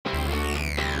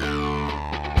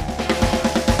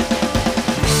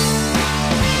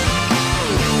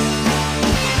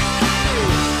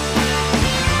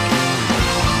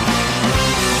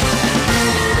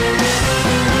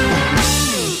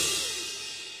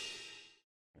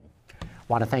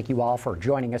Want to thank you all for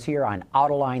joining us here on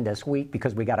Autoline this week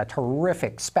because we got a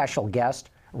terrific special guest,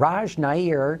 Raj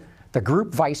Nair, the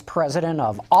Group Vice President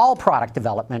of all product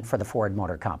development for the Ford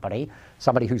Motor Company,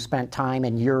 somebody who spent time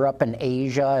in Europe and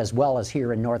Asia as well as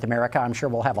here in North America. I'm sure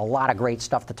we'll have a lot of great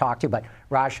stuff to talk to, but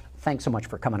Raj, thanks so much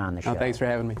for coming on the show. Oh, thanks for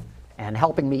having me. And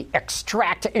helping me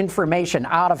extract information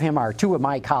out of him are two of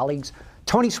my colleagues,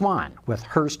 Tony Swan with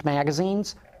Hearst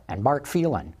Magazines and Mark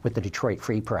Phelan with the Detroit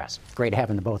Free Press. Great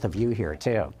having the both of you here,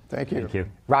 too. Thank you. Thank you.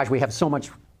 Raj, we have so much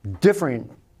different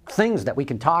things that we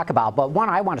can talk about, but one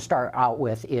I want to start out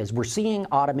with is we're seeing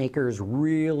automakers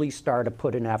really start to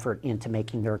put an effort into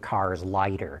making their cars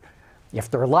lighter.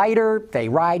 If they're lighter, they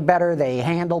ride better, they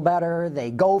handle better, they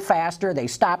go faster, they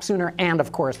stop sooner, and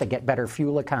of course they get better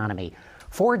fuel economy.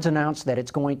 Ford's announced that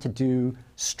it's going to do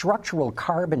structural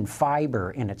carbon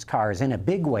fiber in its cars in a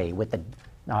big way with the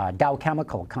Dow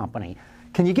Chemical Company.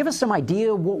 Can you give us some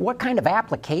idea what kind of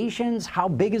applications? How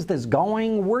big is this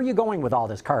going? Where are you going with all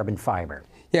this carbon fiber?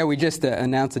 Yeah, we just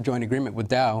announced a joint agreement with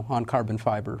Dow on carbon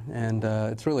fiber, and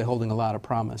it's really holding a lot of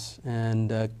promise.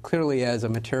 And clearly, as a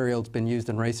material, it's been used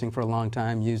in racing for a long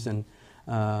time, used in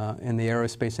the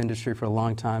aerospace industry for a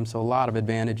long time. So a lot of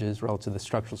advantages relative to the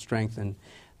structural strength and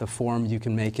the form you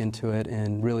can make into it,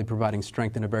 and really providing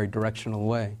strength in a very directional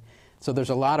way. So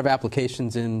there's a lot of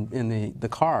applications in the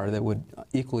car that would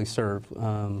equally serve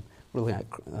really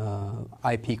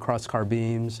IP cross-car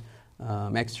beams,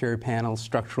 exterior panels,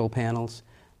 structural panels.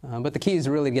 But the key is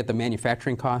really to get the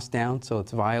manufacturing costs down so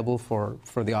it's viable for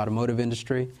the automotive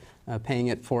industry. Paying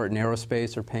it for it in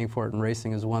aerospace or paying for it in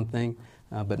racing is one thing,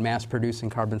 but mass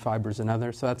producing carbon fiber is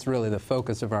another. So that's really the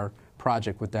focus of our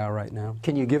project with Dow right now.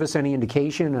 Can you give us any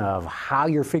indication of how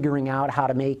you're figuring out how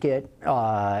to make it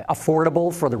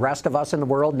affordable for the rest of us in the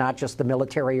world, not just the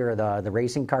military or the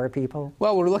racing car people?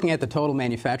 Well, we're looking at the total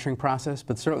manufacturing process,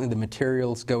 but certainly the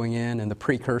materials going in and the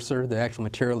precursor, the actual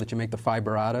material that you make the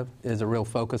fiber out of, is a real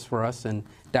focus for us, and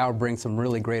Dow brings some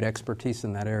really great expertise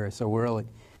in that area, so we're really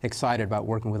excited about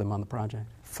working with them on the project.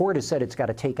 Ford has said it's got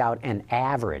to take out an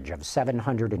average of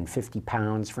 750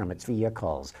 pounds from its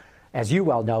vehicles. As you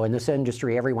well know, in this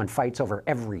industry, everyone fights over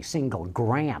every single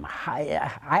gram.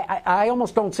 I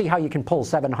almost don't see how you can pull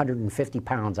 750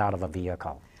 pounds out of a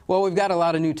vehicle. Well, we've got a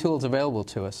lot of new tools available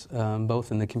to us,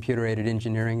 both in the computer-aided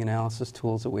engineering analysis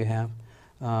tools that we have,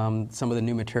 some of the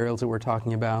new materials that we're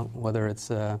talking about, whether it's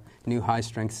new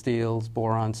high-strength steels,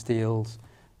 boron steels,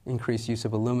 increased use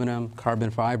of aluminum,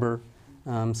 carbon fiber,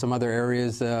 some other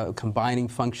areas, combining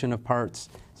function of parts.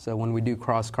 So when we do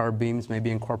cross-car beams, maybe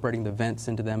incorporating the vents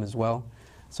into them as well.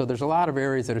 So there's a lot of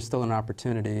areas that are still an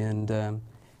opportunity, and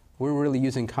we're really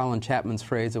using Colin Chapman's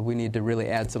phrase that we need to really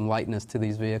add some lightness to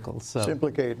these vehicles. So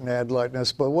simplicate and add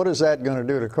lightness, but what is that going to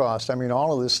do to cost? I mean,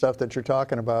 all of this stuff that you're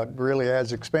talking about really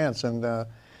adds expense, and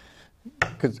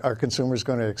are consumers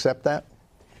going to accept that?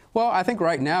 Well, I think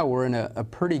right now we're in a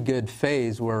pretty good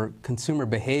phase where consumer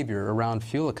behavior around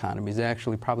fuel economy is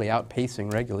actually probably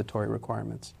outpacing regulatory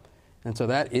requirements. And so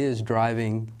that is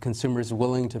driving consumers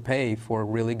willing to pay for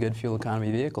really good fuel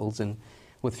economy vehicles, and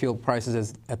with fuel prices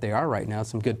as they are right now,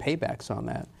 some good paybacks on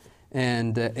that.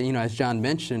 And you know, as John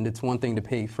mentioned, it's one thing to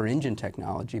pay for engine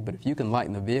technology, but if you can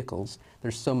lighten the vehicles,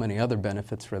 there's so many other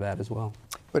benefits for that as well.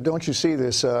 But don't you see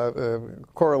this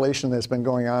correlation that's been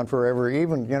going on forever,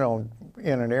 even, you know,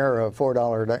 in an era of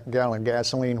 $4 gallon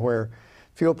gasoline where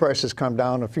fuel prices come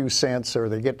down a few cents or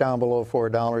they get down below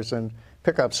 $4 and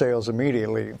pickup sales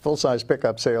immediately, full-size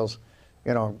pickup sales,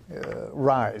 you know,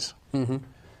 rise. Mm-hmm.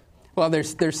 Well,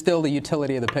 there's still the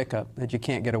utility of the pickup that you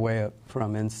can't get away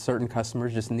from, and certain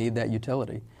customers just need that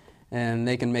utility. And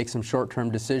they can make some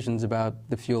short-term decisions about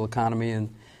the fuel economy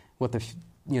and what the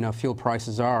fuel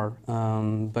prices are.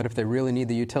 But if they really need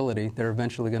the utility, they're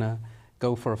eventually going to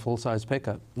go for a full-size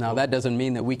pickup. Now, that doesn't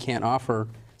mean that we can't offer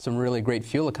some really great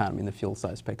fuel economy in the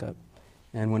fuel-size pickup.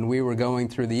 And when we were going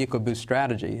through the EcoBoost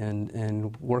strategy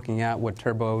and working out what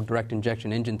turbo direct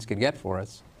injection engines could get for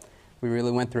us, we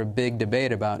really went through a big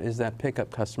debate about, is that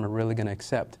pickup customer really going to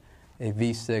accept a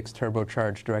V6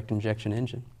 turbocharged direct injection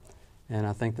engine? And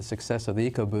I think the success of the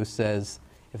EcoBoost says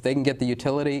if they can get the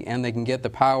utility and they can get the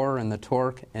power and the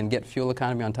torque and get fuel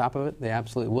economy on top of it, they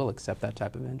absolutely will accept that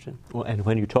type of engine. Well, and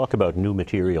when you talk about new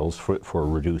materials for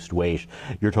reduced weight,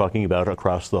 you're talking about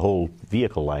across the whole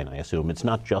vehicle line, I assume. It's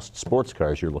not just sports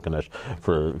cars you're looking at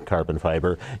for carbon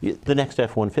fiber. The next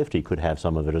F-150 could have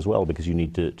some of it as well because you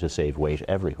need to save weight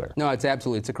everywhere. No, it's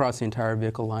across the entire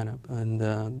vehicle lineup. And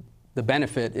the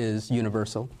benefit is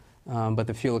universal. But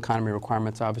the fuel economy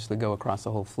requirements obviously go across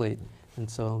the whole fleet. And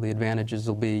so the advantages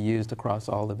will be used across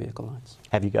all the vehicle lines.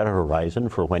 Have you got a horizon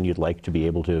for when you'd like to be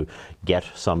able to get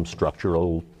some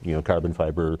structural, carbon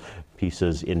fiber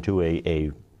pieces into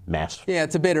a mass? Yeah,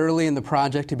 it's a bit early in the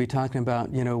project to be talking about,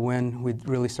 when we'd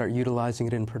really start utilizing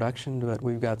it in production, but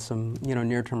we've got some,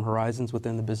 near-term horizons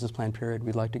within the business plan period.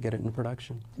 We'd like to get it into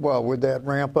production. Well, would that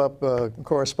ramp up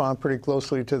correspond pretty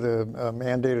closely to the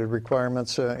mandated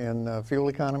requirements in fuel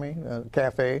economy,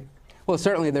 CAFE? Well,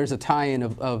 certainly there's a tie-in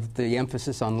of the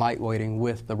emphasis on lightweighting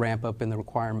with the ramp-up in the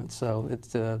requirements. So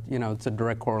it's it's a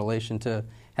direct correlation to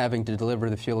having to deliver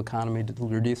the fuel economy, to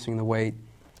reducing the weight,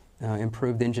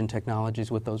 improved engine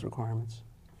technologies with those requirements.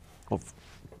 Well,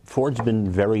 Ford's been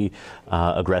very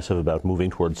aggressive about moving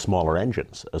towards smaller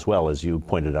engines, as well as you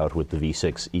pointed out with the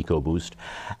V6 EcoBoost.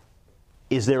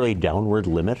 Is there a downward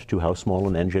limit to how small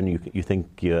an engine you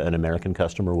think an American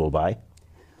customer will buy?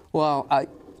 Well,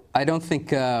 I don't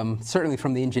think, certainly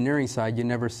from the engineering side, you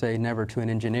never say never to an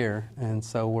engineer. And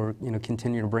so we're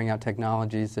continuing to bring out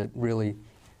technologies that really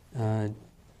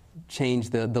change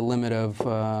the limit of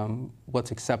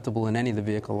what's acceptable in any of the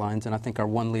vehicle lines. And I think our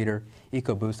 1-liter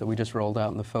EcoBoost that we just rolled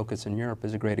out in the Focus in Europe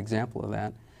is a great example of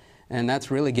that. And that's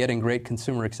really getting great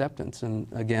consumer acceptance. And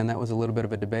again, that was a little bit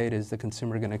of a debate. Is the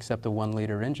consumer going to accept a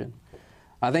 1-liter engine?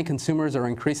 I think consumers are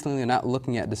increasingly not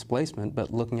looking at displacement,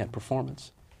 but looking at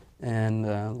performance. And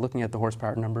looking at the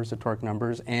horsepower numbers, the torque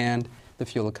numbers, and the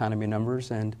fuel economy numbers.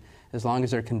 And as long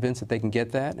as they're convinced that they can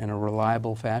get that in a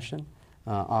reliable fashion,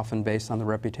 often based on the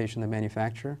reputation of the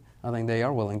manufacturer, I think they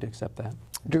are willing to accept that.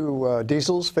 Do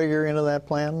diesels figure into that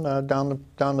plan down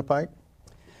the pike?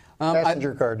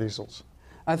 Passenger car diesels.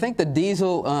 I think the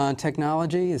diesel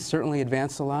technology has certainly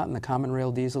advanced a lot, and the common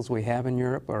rail diesels we have in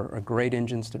Europe are great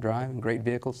engines to drive and great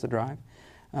vehicles to drive.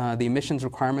 The emissions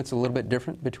requirements are a little bit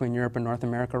different between Europe and North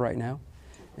America right now.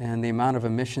 And the amount of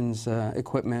emissions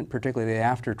equipment, particularly the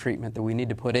after treatment that we need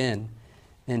to put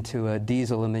into a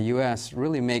diesel in the U.S.,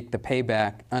 really make the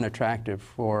payback unattractive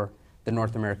for the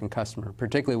North American customer,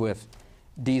 particularly with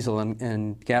diesel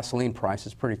and gasoline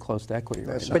prices pretty close to equity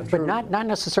right now. But not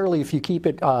necessarily if you keep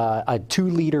it a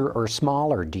 2-liter or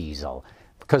smaller diesel.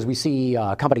 Because we see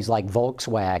companies like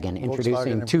Volkswagen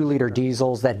introducing 2-liter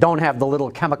diesels that don't have the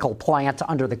little chemical plant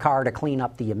under the car to clean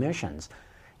up the emissions.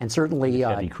 And certainly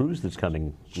Chevy Cruze that's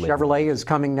coming later. Chevrolet is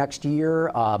coming next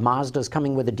year. Mazda's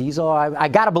coming with a diesel. I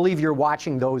got to believe you're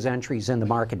watching those entries in the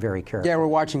market very carefully. Yeah, we're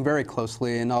watching very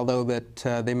closely. And although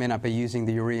that they may not be using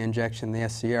the urea injection, the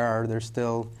SCR, there's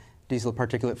still diesel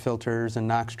particulate filters and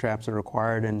NOx traps are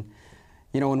required. And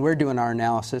when we're doing our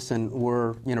analysis, and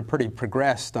we're pretty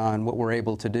progressed on what we're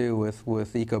able to do with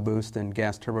EcoBoost and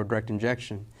gas turbo direct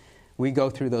injection, we go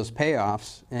through those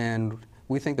payoffs, and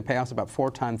we think the payoff's about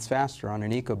 4 times faster on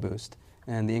an EcoBoost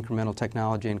and the incremental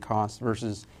technology and cost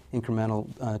versus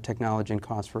incremental technology and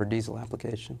cost for a diesel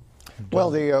application. Well,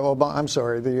 the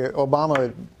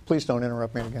Obama, please don't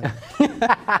interrupt me again.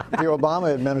 The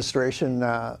Obama administration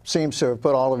seems to have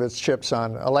put all of its chips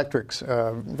on electrics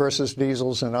versus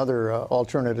diesels and other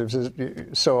alternatives.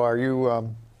 So are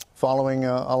you following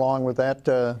along with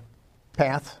that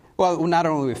path? Well, not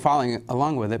only are we following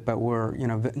along with it, but we're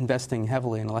investing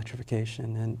heavily in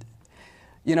electrification. And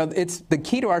it's the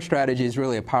key to our strategy is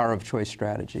really a power of choice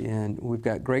strategy, and we've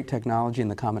got great technology in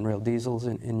the common rail diesels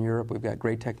in Europe. We've got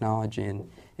great technology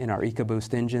in our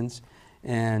EcoBoost engines,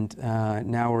 and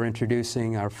now we're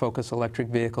introducing our Focus electric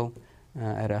vehicle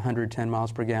at 110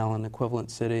 miles per gallon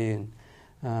equivalent city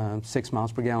and 6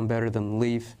 miles per gallon better than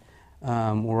Leaf.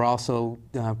 We're also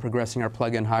progressing our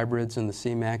plug-in hybrids and the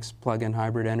C-Max plug-in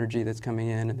hybrid energy that's coming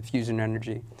in and the Fusion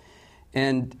energy,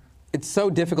 and it's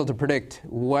so difficult to predict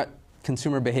what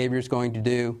consumer behavior is going to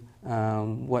do,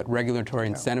 what regulatory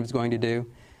incentive is going to do.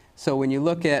 So when you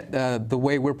look at the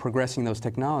way we're progressing those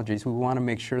technologies, we want to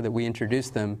make sure that we introduce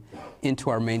them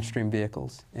into our mainstream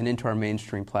vehicles and into our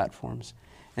mainstream platforms.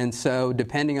 And so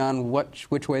depending on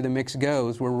which way the mix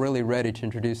goes, we're really ready to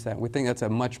introduce that. We think that's a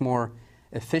much more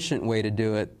efficient way to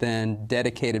do it than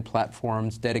dedicated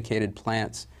platforms, dedicated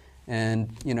plants. And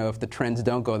if the trends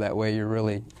don't go that way, you're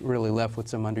really left with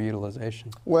some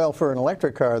underutilization. Well, for an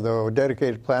electric car, though, a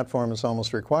dedicated platform is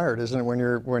almost required, isn't it? When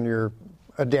you're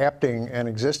adapting an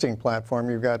existing platform,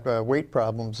 you've got weight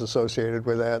problems associated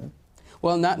with that.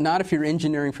 Well, not if you're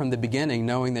engineering from the beginning,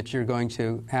 knowing that you're going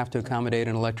to have to accommodate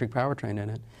an electric powertrain in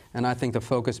it. And I think the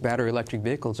Focus battery electric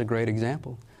vehicle is a great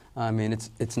example. I mean,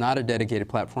 it's not a dedicated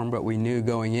platform, but we knew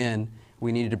going in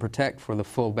we needed to protect for the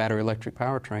full battery electric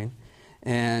powertrain.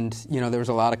 And there was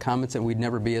a lot of comments that we'd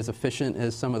never be as efficient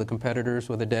as some of the competitors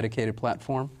with a dedicated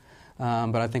platform.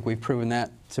 But I think we've proven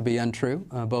that to be untrue,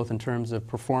 both in terms of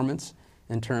performance,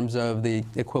 in terms of the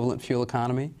equivalent fuel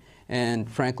economy, and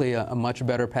frankly, a much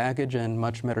better package and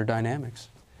much better dynamics.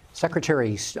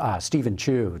 Secretary Stephen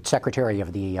Chu, Secretary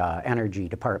of the Energy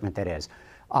Department, that is,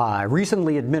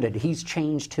 recently admitted he's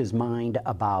changed his mind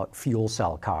about fuel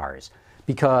cell cars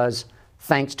because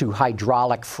thanks to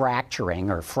hydraulic fracturing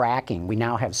or fracking, we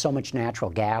now have so much natural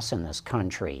gas in this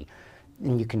country.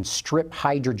 And you can strip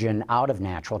hydrogen out of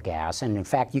natural gas. And in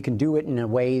fact, you can do it in a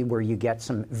way where you get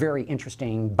some very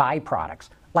interesting byproducts,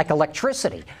 like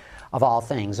electricity, of all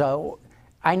things.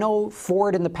 I know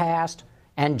Ford in the past,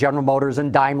 and General Motors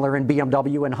and Daimler and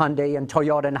BMW and Hyundai and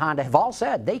Toyota and Honda have all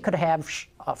said they could have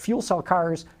fuel cell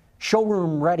cars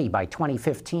showroom ready by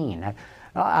 2015.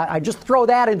 I just throw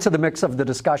that into the mix of the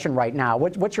discussion right now.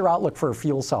 What's your outlook for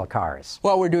fuel cell cars?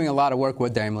 Well, we're doing a lot of work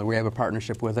with Daimler. We have a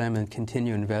partnership with them and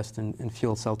continue to invest in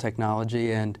fuel cell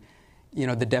technology. And, you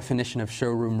know, the definition of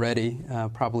showroom ready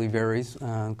probably varies.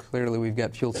 Clearly, we've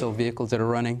got fuel cell vehicles that are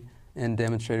running in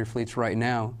demonstrator fleets right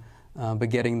now. But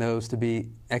getting those to be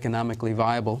economically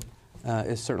viable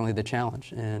is certainly the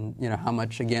challenge. And, you know, how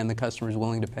much, again, the customer is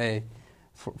willing to pay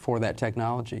for that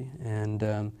technology.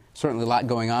 And certainly a lot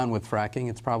going on with fracking.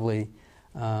 It's probably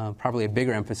a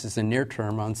bigger emphasis in near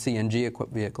term on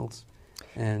CNG-equipped vehicles.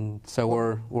 And so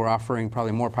we're offering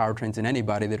probably more powertrains than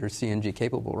anybody that are CNG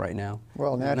capable right now.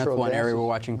 Well, and that's one area we're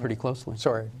watching pretty closely.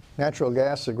 Sorry. Natural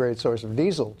gas is a great source of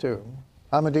diesel, too.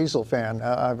 I'm a diesel fan.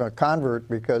 I'm a convert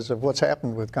because of what's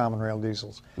happened with common rail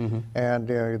diesels. And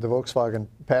the Volkswagen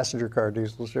passenger car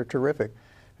diesels, they're terrific.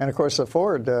 And of course, the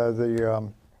Ford,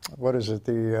 the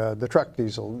truck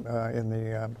diesel in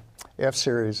the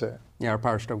F-Series. Yeah, our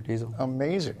Power Stroke diesel.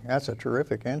 Amazing. That's a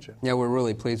terrific engine. Yeah, we're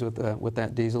really pleased with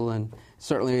that diesel, and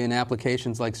certainly in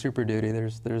applications like Super Duty,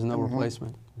 there's no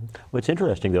replacement. Well, it's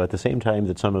interesting, though, at the same time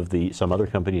that some other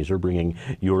companies are bringing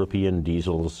European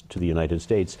diesels to the United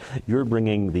States, you're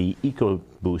bringing the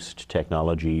EcoBoost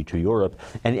technology to Europe,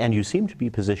 and you seem to be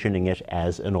positioning it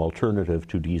as an alternative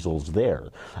to diesels there.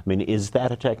 I mean, is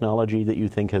that a technology that you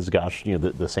think has got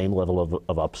the same level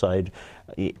of upside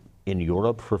in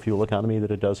Europe for fuel economy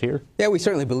that it does here? Yeah, we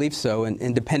certainly believe so,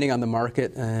 and depending on the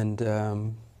market and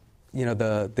the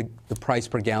price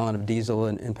per gallon of diesel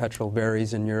and petrol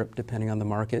varies in Europe depending on the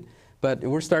market. But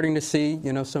we're starting to see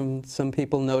some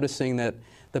people noticing that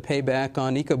the payback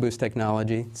on EcoBoost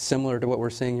technology, similar to what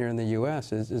we're seeing here in the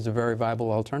U.S., is a very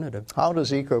viable alternative. How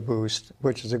does EcoBoost,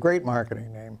 which is a great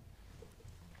marketing name,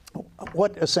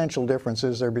 what essential difference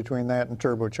is there between that and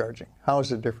turbocharging? How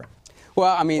is it different?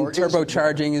 Well, I mean,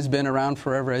 turbocharging has been around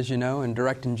forever, as you know, and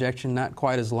direct injection not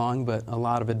quite as long, but a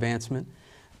lot of advancement.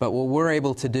 But what we're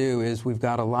able to do is we've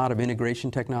got a lot of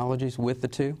integration technologies with the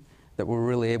two that we're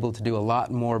really able to do a lot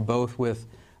more, both with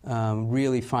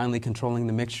really finely controlling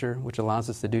the mixture, which allows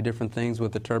us to do different things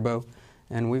with the turbo.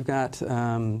 And we've got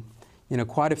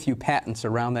quite a few patents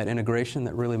around that integration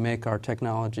that really make our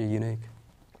technology unique.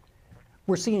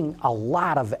 We're seeing a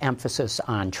lot of emphasis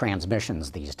on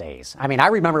transmissions these days. I mean, I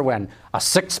remember when a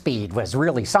 6-speed was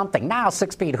really something. Now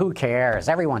 6-speed, who cares?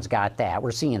 Everyone's got that.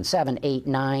 We're seeing 7, 8,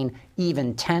 9,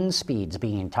 even 10 speeds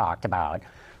being talked about.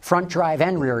 Front drive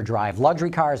and rear drive,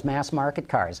 luxury cars, mass market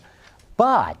cars.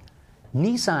 But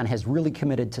Nissan has really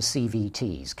committed to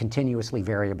CVTs, continuously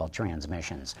variable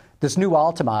transmissions. This new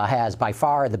Altima has by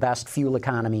far the best fuel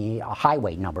economy, a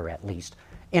highway number at least,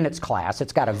 in its class.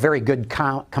 It's got a very good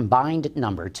combined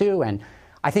number, too. And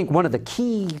I think one of the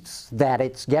keys that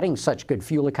it's getting such good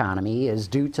fuel economy is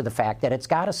due to the fact that it's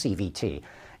got a CVT.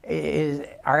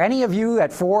 Are any of you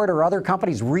at Ford or other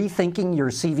companies rethinking your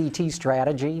CVT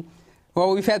strategy?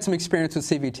 Well, we've had some experience with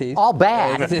CVTs. All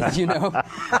bad. As you know.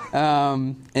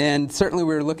 And certainly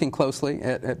we're looking closely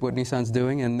at what Nissan's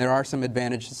doing, and there are some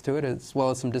advantages to it as well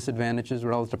as some disadvantages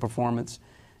relative to performance.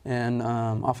 And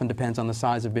often depends on the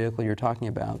size of vehicle you're talking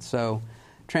about. So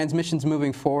transmissions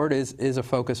moving forward is a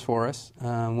focus for us.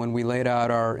 When we laid out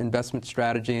our investment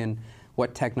strategy and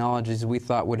what technologies we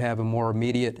thought would have a more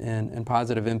immediate and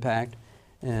positive impact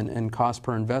and cost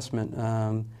per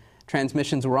investment,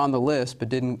 transmissions were on the list but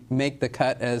didn't make the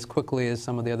cut as quickly as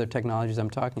some of the other technologies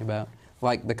I'm talking about,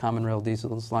 like the common rail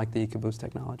diesels, like the EcoBoost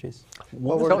technologies.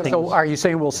 So are you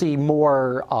saying we'll see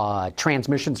more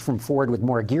transmissions from Ford with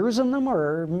more gears in them,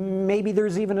 or maybe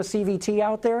there's even a CVT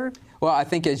out there? Well, I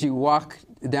think as you walk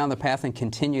down the path and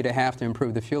continue to have to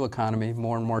improve the fuel economy,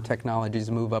 more and more technologies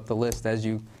move up the list as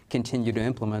you continue to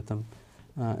implement them.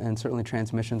 And certainly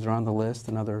transmissions are on the list,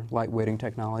 and other lightweighting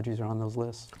technologies are on those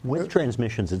lists. With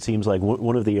transmissions, it seems like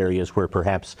one of the areas where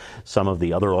perhaps some of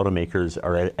the other automakers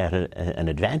are at an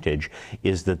advantage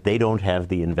is that they don't have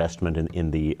the investment in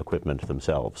the equipment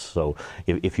themselves. So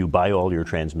if you buy all your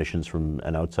transmissions from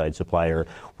an outside supplier,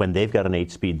 when they've got an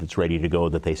 8-speed that's ready to go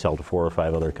that they sell to 4 or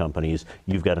 5 other companies,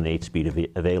 you've got an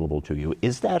 8-speed available to you.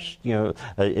 Is that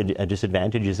a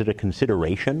disadvantage? Is it a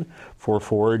consideration for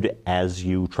Ford as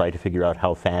you try to figure out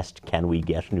how fast can we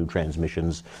get new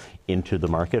transmissions into the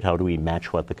market? How do we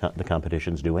match what the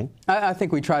competition's doing? I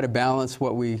think we try to balance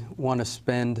what we want to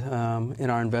spend in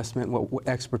our investment, what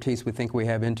expertise we think we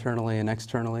have internally and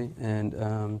externally.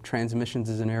 And transmissions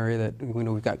is an area that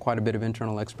we've got quite a bit of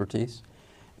internal expertise.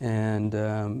 And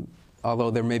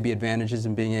although there may be advantages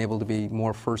in being able to be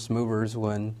more first movers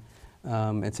when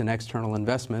it's an external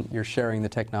investment, you're sharing the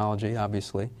technology,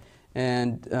 obviously.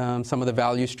 And some of the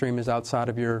value stream is outside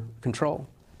of your control.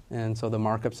 And so the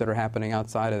markups that are happening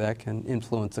outside of that can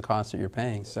influence the cost that you're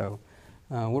paying. So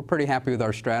we're pretty happy with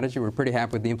our strategy. We're pretty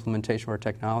happy with the implementation of our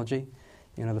technology.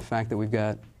 The fact that we've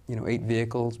got 8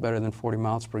 vehicles better than 40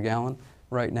 miles per gallon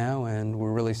right now, and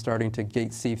we're really starting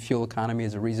to see fuel economy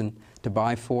as a reason to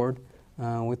buy Ford.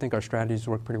 We think our strategies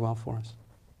work pretty well for us.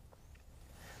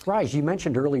 Raj, you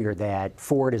mentioned earlier that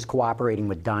Ford is cooperating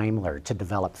with Daimler to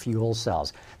develop fuel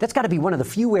cells. That's got to be one of the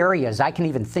few areas I can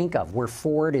even think of where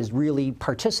Ford is really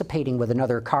participating with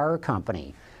another car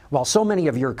company. While so many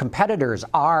of your competitors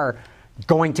are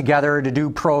going together to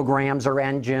do programs or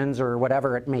engines or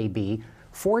whatever it may be,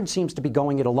 Ford seems to be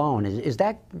going it alone.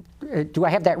 Do I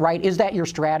have that right? Is that your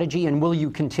strategy, and will you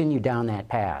continue down that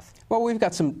path? Well, we've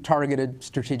got some targeted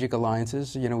strategic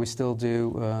alliances. We still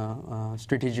do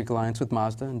strategic alliance with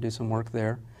Mazda and do some work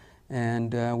there.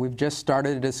 And we've just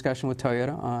started a discussion with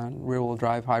Toyota on rear-wheel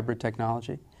drive hybrid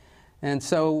technology. And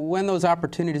so when those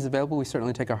opportunities are available, we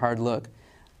certainly take a hard look.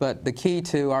 But the key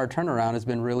to our turnaround has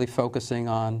been really focusing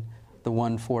on the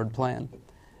One Ford plan.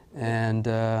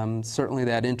 And certainly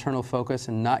that internal focus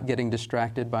and not getting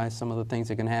distracted by some of the things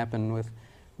that can happen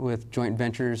with joint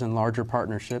ventures and larger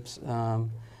partnerships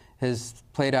has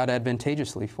played out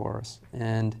advantageously for us.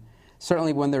 And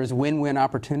certainly when there's win-win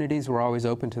opportunities, we're always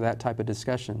open to that type of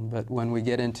discussion. But when we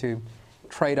get into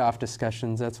trade-off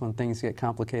discussions, that's when things get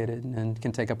complicated and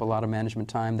can take up a lot of management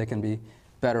time that can be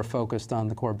better focused on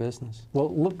the core business.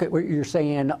 Well, look at what you're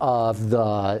saying of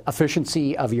the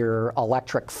efficiency of your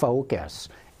electric Focus.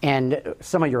 And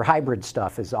some of your hybrid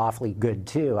stuff is awfully good,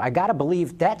 too. I got to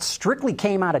believe that strictly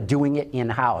came out of doing it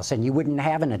in-house, and you wouldn't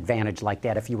have an advantage like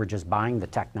that if you were just buying the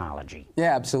technology.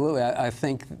 Yeah, absolutely. I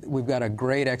think we've got a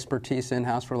great expertise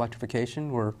in-house for electrification.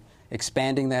 We're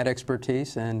expanding that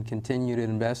expertise and continue to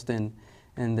invest in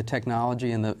the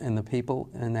technology and the people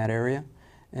in that area.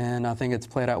 And I think it's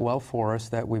played out well for us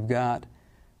that we've got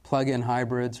plug-in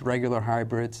hybrids, regular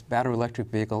hybrids, battery electric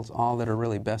vehicles, all that are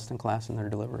really best in class in their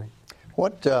delivery.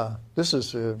 This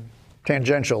is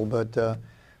tangential, but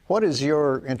what is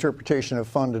your interpretation of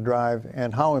fun to drive,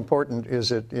 and how important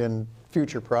is it in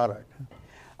future product?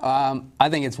 I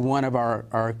think it's one of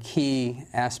our key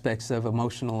aspects of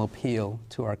emotional appeal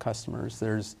to our customers.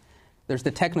 There's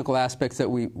the technical aspects that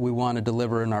we want to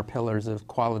deliver in our pillars of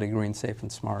quality, green, safe,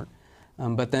 and smart.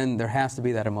 But then there has to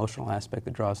be that emotional aspect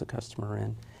that draws the customer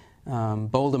in.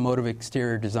 Bold emotive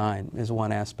exterior design is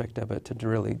one aspect of it to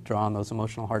really draw on those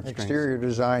emotional heartstrings. Exterior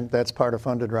design, that's part of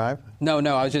fun to drive? No,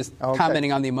 I was just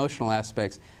commenting on the emotional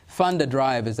aspects. Fun to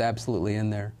drive is absolutely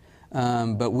in there.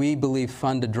 But we believe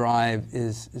fun to drive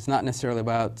is not necessarily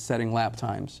about setting lap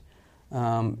times.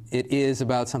 It is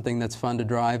about something that's fun to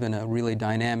drive in a really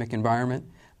dynamic environment,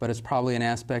 but it's probably an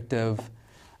aspect of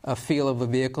a feel of a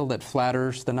vehicle that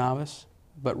flatters the novice,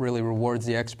 but really rewards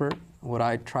the expert. What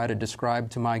I try to describe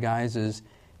to my guys is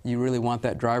you really want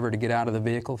that driver to get out of the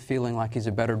vehicle feeling like he's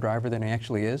a better driver than he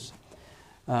actually is.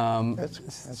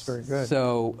 That's very good.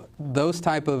 So those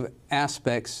type of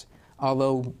aspects,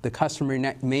 although the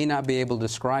customer may not be able to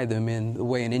describe them in the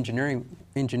way an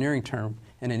engineering term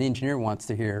and an engineer wants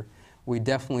to hear, we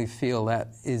definitely feel that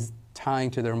is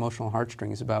tying to their emotional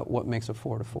heartstrings about what makes a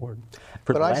Ford a Ford.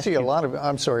 But I see a lot of,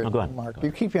 I'm sorry, Mark,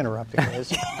 you keep interrupting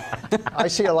us. I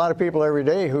see a lot of people every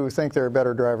day who think they're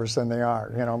better drivers than they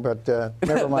are, but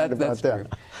never mind about that.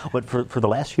 But for the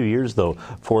last few years, though,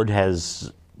 Ford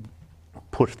has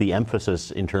put the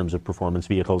emphasis in terms of performance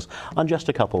vehicles on just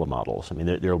a couple of models. I mean,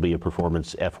 there will be a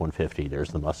performance F-150. There's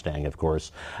the Mustang, of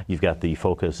course. You've got the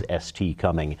Focus ST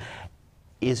coming.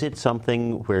 Is it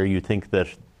something where you think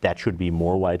that should be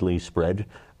more widely spread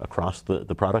across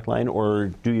the product line, or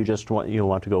do you just want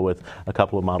to go with a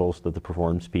couple of models that the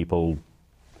performance people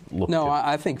look No, to?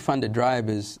 I think Fun to Drive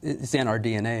is in our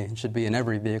DNA. It should be in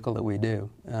every vehicle that we do.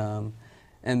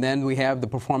 And then we have the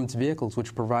performance vehicles,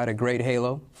 which provide a great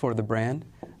halo for the brand,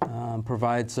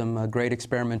 provide some great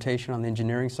experimentation on the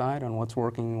engineering side on what's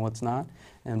working and what's not,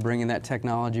 and bringing that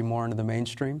technology more into the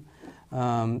mainstream.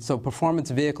 So performance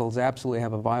vehicles absolutely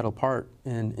have a vital part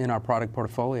in our product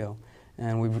portfolio.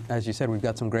 And as you said, we've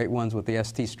got some great ones with the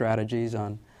ST strategies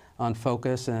on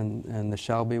Focus and the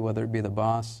Shelby, whether it be the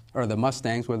Boss, or the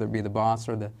Mustangs, whether it be the Boss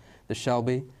or the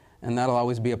Shelby. And that'll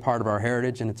always be a part of our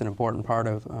heritage, and it's an important part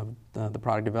of the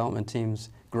product development team's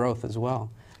growth as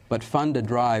well. But Fun to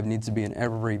Drive needs to be in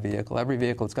every vehicle. Every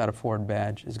vehicle that's got a Ford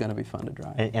badge is going to be fun to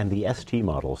drive. And the ST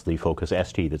models, the Focus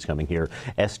ST that's coming here,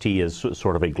 ST is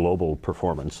sort of a global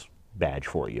performance badge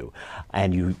for you,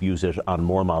 and you use it on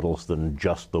more models than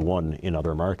just the one in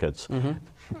other markets.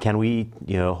 Can we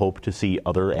hope to see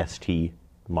other ST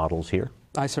models here?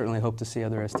 I certainly hope to see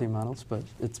other ST models, but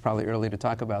it's probably early to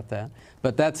talk about that.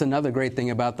 But that's another great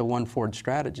thing about the One Ford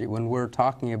strategy. When we're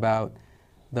talking about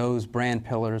those brand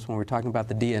pillars, when we're talking about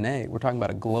the DNA, we're talking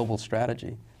about a global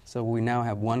strategy. So we now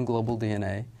have one global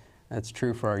DNA. That's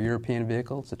true for our European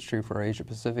vehicles, it's true for our Asia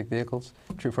Pacific vehicles,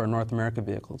 true for our North America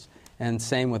vehicles. And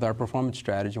same with our performance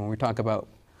strategy. When we talk about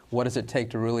what does it take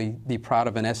to really be proud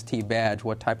of an ST badge,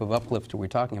 what type of uplift are we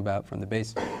talking about from the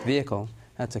base vehicle?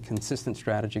 That's a consistent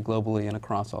strategy globally and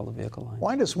across all the vehicle lines.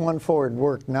 Why does One Ford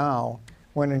work now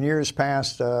when in years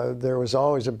past there was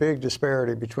always a big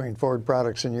disparity between Ford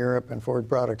products in Europe and Ford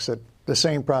products the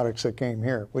same products that came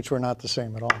here, which were not the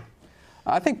same at all?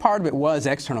 I think part of it was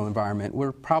external environment.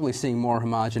 We're probably seeing more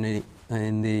homogeneity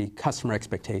in the customer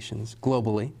expectations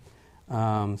globally.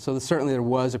 So certainly there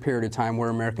was a period of time where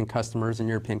American customers and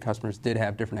European customers did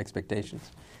have different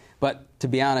expectations. But to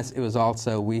be honest, it was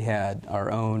also we had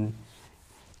our own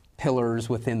pillars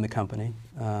within the company.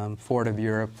 Ford of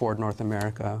Europe, Ford North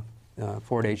America,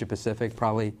 Ford Asia Pacific.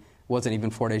 Probably wasn't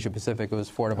even Ford Asia Pacific. It was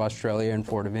Ford of Australia and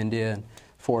Ford of India and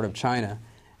Ford of China.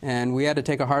 And we had to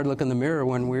take a hard look in the mirror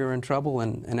when we were in trouble.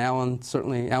 And Alan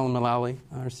Mulally,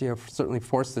 our CEO, certainly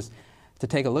forced us to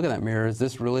take a look at that mirror. Is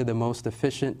this really the most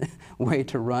efficient way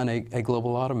to run a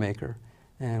global automaker?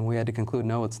 And we had to conclude,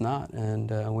 no, it's not.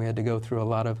 And we had to go through a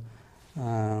lot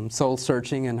of soul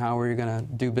searching and how we're going to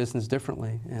do business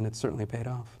differently, and it certainly paid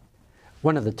off.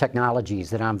 One of the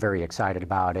technologies that I'm very excited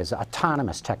about is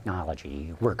autonomous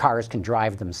technology, where cars can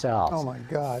drive themselves. Oh my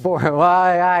God! Well,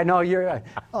 I know you're.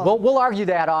 We'll argue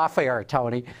that off air,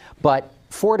 Tony. But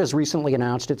Ford has recently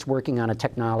announced it's working on a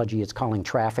technology it's calling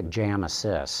traffic jam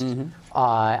assist.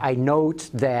 I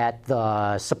note that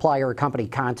the supplier company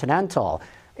Continental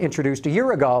introduced a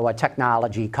year ago a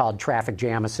technology called traffic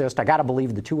jam assist. I got to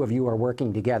believe the two of you are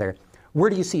working together. Where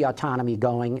do you see autonomy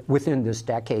going within this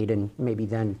decade and maybe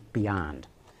then beyond?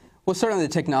 Well, certainly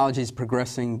the technology is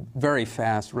progressing very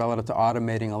fast relative to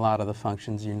automating a lot of the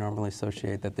functions you normally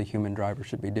associate that the human driver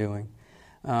should be doing.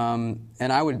 And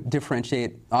I would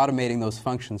differentiate automating those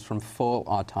functions from full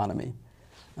autonomy.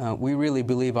 We really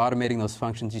believe automating those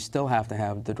functions, you still have to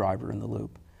have the driver in the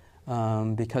loop.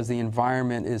 Because the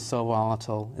environment is so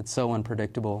volatile, it's so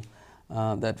unpredictable,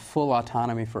 that full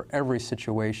autonomy for every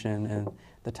situation and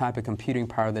the type of computing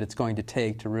power that it's going to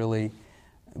take to really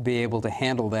be able to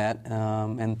handle that,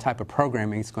 and the type of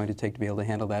programming it's going to take to be able to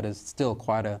handle that is still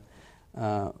quite a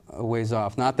ways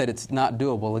off. Not that it's not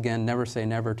doable, again, never say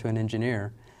never to an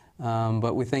engineer,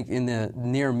 but we think in the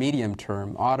near medium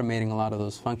term, automating a lot of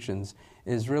those functions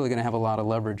is really going to have a lot of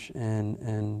leverage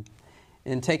in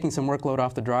taking some workload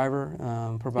off the driver,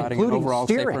 providing including an overall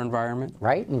steering, safer environment.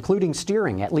 Right, including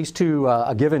steering, at least to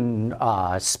a given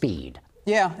speed.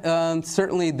 Yeah,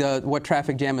 certainly what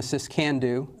Traffic Jam Assist can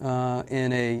do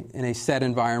in a set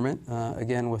environment,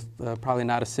 again with probably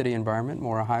not a city environment,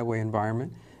 more a highway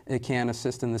environment. It can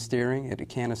assist in the steering. It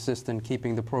can assist in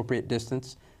keeping the appropriate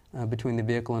distance between the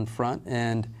vehicle and front.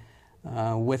 And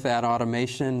with that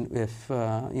automation, if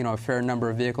a fair number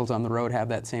of vehicles on the road have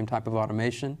that same type of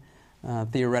automation,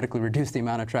 theoretically reduce the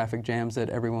amount of traffic jams that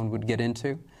everyone would get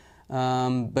into.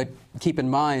 But keep in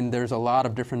mind, there's a lot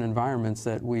of different environments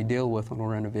that we deal with when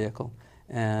we're in a vehicle,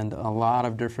 and a lot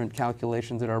of different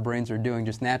calculations that our brains are doing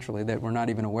just naturally that we're not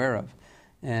even aware of.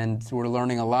 And we're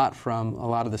learning a lot from a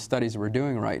lot of the studies we're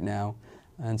doing right now.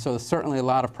 And so there's certainly a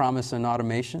lot of promise in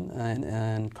automation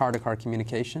and car-to-car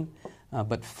communication.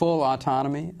 But full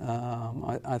autonomy,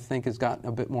 I think, has got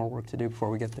a bit more work to do before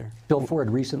we get there. Bill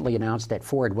Ford recently announced that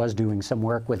Ford was doing some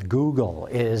work with Google.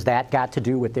 Is that got to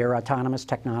do with their autonomous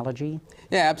technology?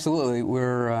 Yeah, absolutely.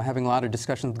 We're having a lot of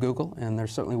discussions with Google, and they're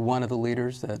certainly one of the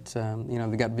leaders that,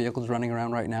 they've got vehicles running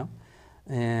around right now.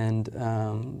 And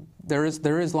there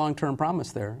is long-term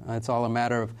promise there. It's all a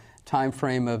matter of time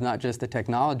frame of not just the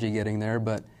technology getting there,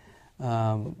 but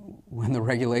when the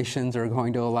regulations are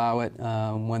going to allow it,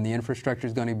 when the infrastructure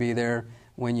is going to be there,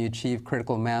 when you achieve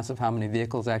critical mass of how many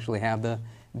vehicles actually have the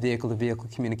vehicle-to-vehicle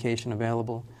communication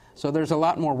available. So there's a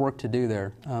lot more work to do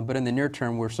there, but in the near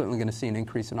term, we're certainly going to see an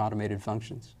increase in automated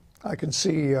functions. I can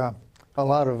see a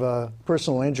lot of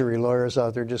personal injury lawyers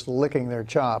out there just licking their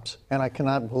chops, and I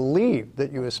cannot believe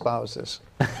that you espouse this.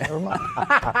 Never mind.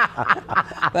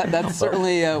 That's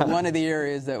certainly one of the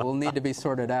areas that will need to be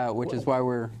sorted out, which is why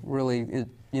we're really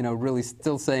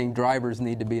still saying drivers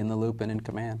need to be in the loop and in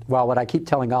command. Well, what I keep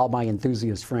telling all my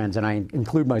enthusiast friends, and I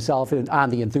include myself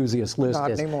on the enthusiast list, Not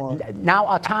is anymore. Now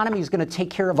autonomy is going to take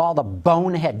care of all the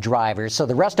bonehead drivers, so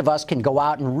the rest of us can go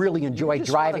out and really enjoy You just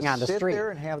driving wanna on the sit street.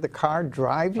 there and have the car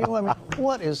drive you? I mean,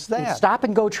 what is that? Stop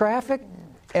and go traffic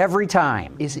every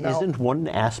time. Isn't one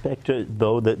aspect,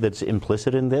 though, that's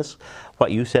implicit in this,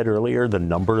 what you said earlier, the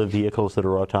number of vehicles that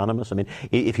are autonomous? I mean,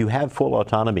 if you have full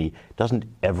autonomy, doesn't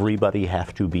everybody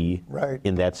have to be Right.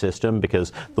 in that system?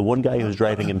 Because the one guy who's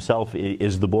driving himself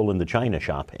is the bull in the china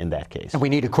shop in that case. And we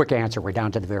need a quick answer. We're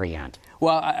down to the very end.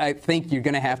 Well, I think you're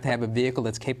going to have a vehicle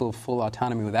that's capable of full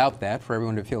autonomy without that for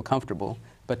everyone to feel comfortable.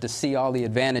 But to see all the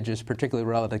advantages, particularly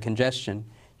relative to congestion,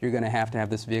 you're going to have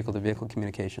this vehicle-to-vehicle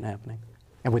communication happening.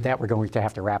 And with that, we're going to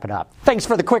have to wrap it up. Thanks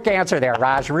for the quick answer there,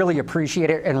 Raj. Really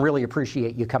appreciate it, and really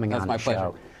appreciate you coming on the show. That's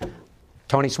my pleasure.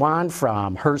 Tony Swan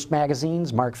from Hearst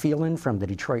Magazines, Mark Phelan from the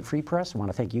Detroit Free Press. I want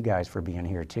to thank you guys for being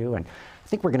here, too. And I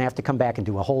think we're going to have to come back and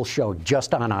do a whole show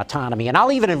just on autonomy. And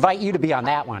I'll even invite you to be on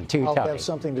that one, too, I'll Tony. have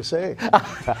something to say.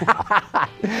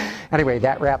 Anyway,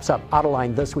 that wraps up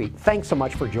Autoline this week. Thanks so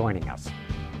much for joining us.